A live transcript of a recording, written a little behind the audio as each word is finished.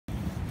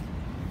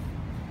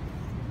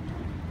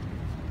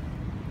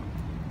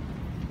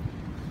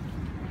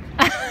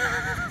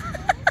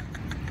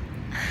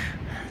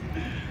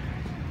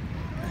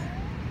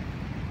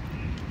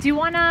Do you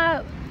want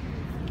to...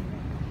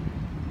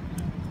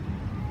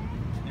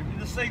 Give me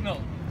the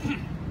signal.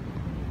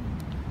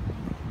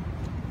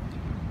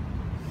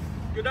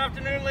 Good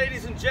afternoon,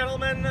 ladies and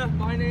gentlemen.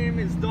 My name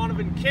is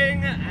Donovan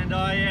King, and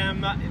I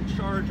am in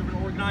charge of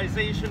an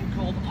organization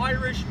called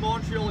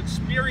Irish-Montreal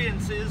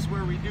Experiences,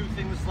 where we do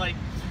things like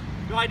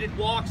guided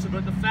walks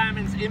about the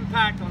famine's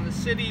impact on the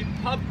city,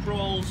 pub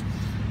crawls,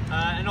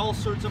 and all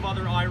sorts of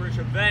other Irish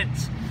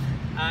events.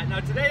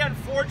 Now today,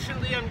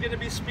 unfortunately, I'm going to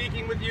be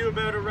speaking with you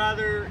about a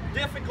rather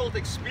difficult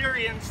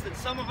experience that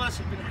some of us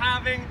have been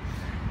having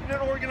in an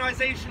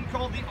organization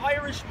called the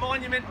Irish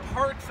Monument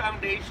Park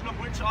Foundation, of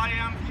which I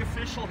am the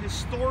official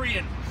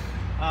historian.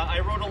 I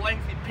wrote a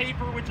lengthy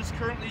paper which is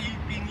currently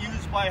being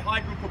used by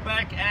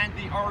Hydro-Quebec and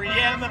the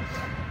REM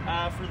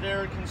for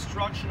their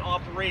construction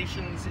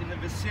operations in the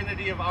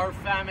vicinity of our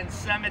famine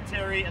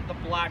cemetery at the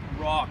Black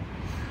Rock.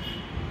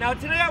 Now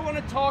today I want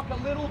to talk a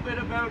little bit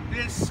about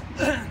this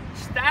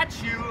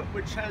statue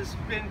which has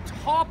been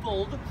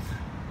toppled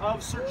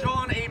of Sir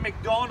John A.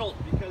 MacDonald,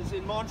 because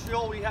in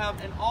Montreal we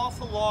have an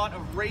awful lot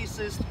of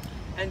racist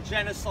and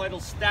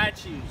genocidal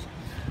statues.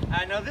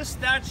 Now this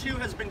statue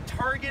has been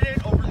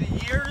targeted over the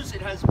years.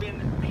 It has been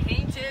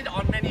painted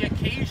on many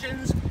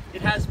occasions.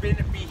 It has been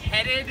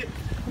beheaded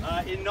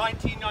in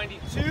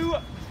 1992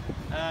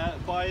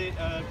 by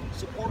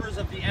supporters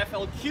of the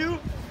FLQ,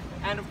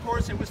 and of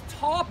course it was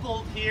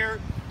toppled here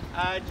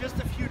just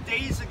a few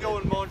days ago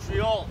in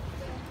Montreal.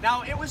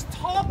 Now, it was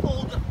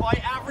toppled by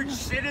average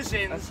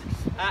citizens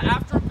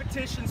after a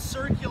petition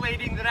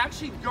circulating that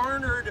actually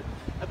garnered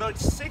about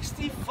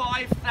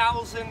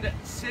 65,000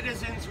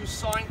 citizens who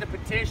signed the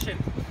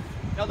petition.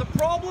 Now, the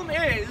problem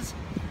is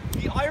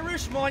the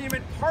Irish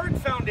Monument Park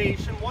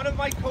Foundation, one of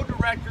my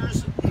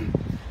co-directors,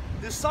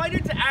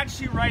 decided to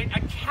actually write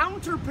a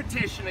counter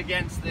petition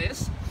against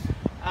this.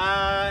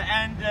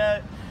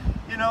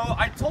 You know,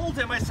 I told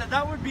him, I said,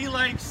 that would be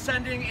like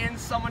sending in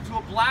someone to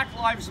a Black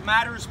Lives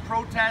Matters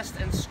protest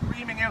and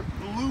screaming out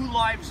Blue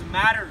Lives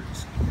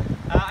Matters.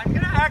 I'm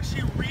going to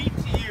actually read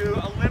to you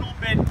a little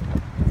bit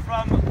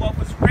from what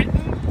was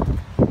written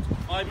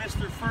by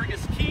Mr.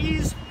 Fergus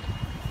Keyes.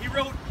 He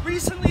wrote,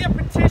 "Recently a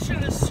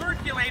petition is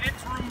circulated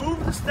to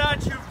remove the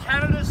statue of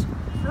Canada's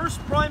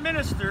first Prime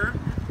Minister.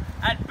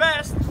 At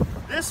best,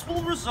 this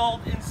will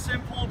result in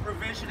simple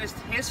revisionist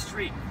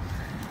history."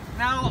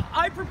 Now,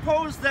 I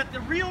propose that the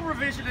real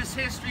revisionist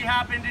history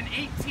happened in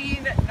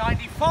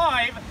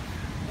 1895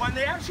 when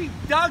they actually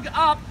dug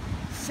up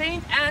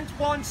St.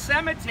 Antoine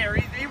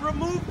Cemetery. They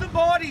removed the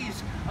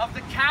bodies of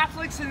the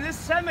Catholics in this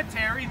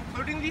cemetery,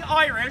 including the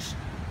Irish,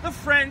 the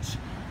French,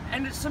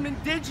 and some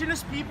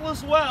indigenous people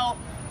as well,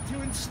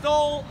 to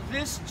install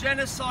this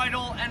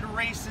genocidal and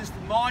racist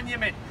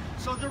monument.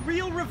 So the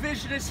real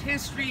revisionist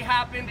history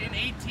happened in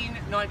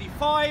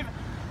 1895,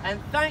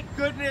 and thank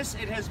goodness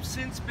it has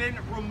since been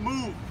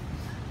removed.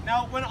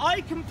 Now, when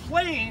I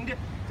complained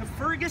to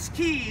Fergus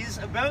Keyes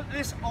about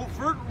this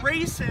overt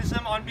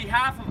racism on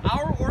behalf of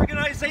our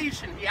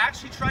organization, he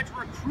actually tried to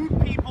recruit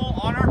people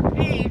on our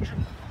page.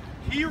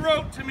 He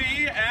wrote to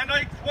me, and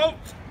I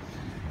quote,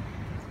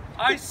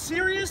 "I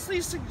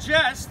seriously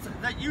suggest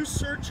that you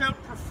search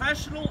out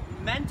professional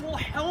mental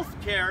health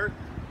care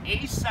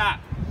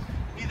ASAP."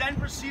 He then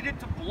proceeded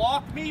to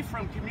block me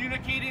from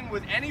communicating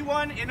with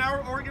anyone in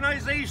our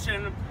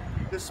organization,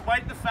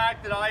 despite the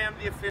fact that I am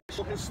the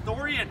official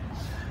historian.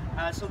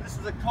 So this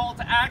is a call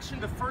to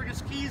action to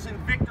Fergus Keyes and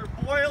Victor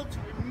Boyle to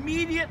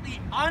immediately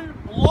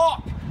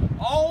unblock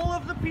all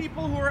of the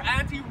people who are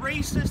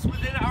anti-racist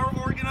within our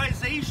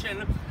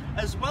organization,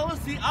 as well as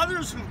the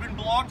others who've been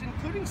blocked,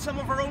 including some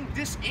of our own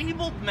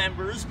disabled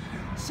members,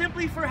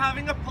 simply for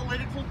having a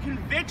political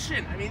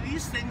conviction. I mean,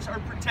 these things are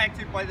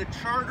protected by the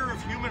Charter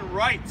of Human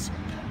Rights.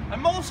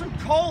 I'm also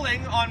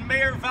calling on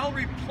Mayor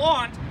Valerie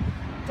Plinth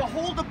to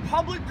hold a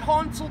public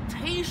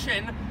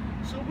consultation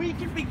so we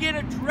can begin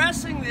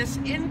addressing this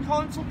in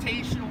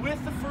consultation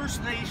with the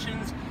First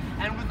Nations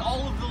and with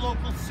all of the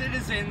local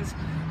citizens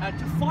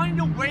to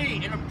find a way,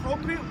 an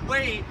appropriate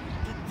way,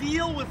 to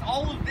deal with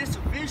all of this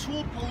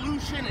visual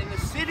pollution in the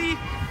city,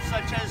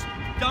 such as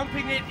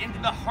dumping it into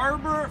the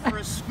harbor for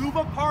a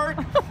scuba park,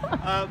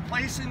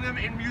 placing them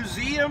in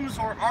museums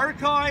or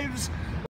archives,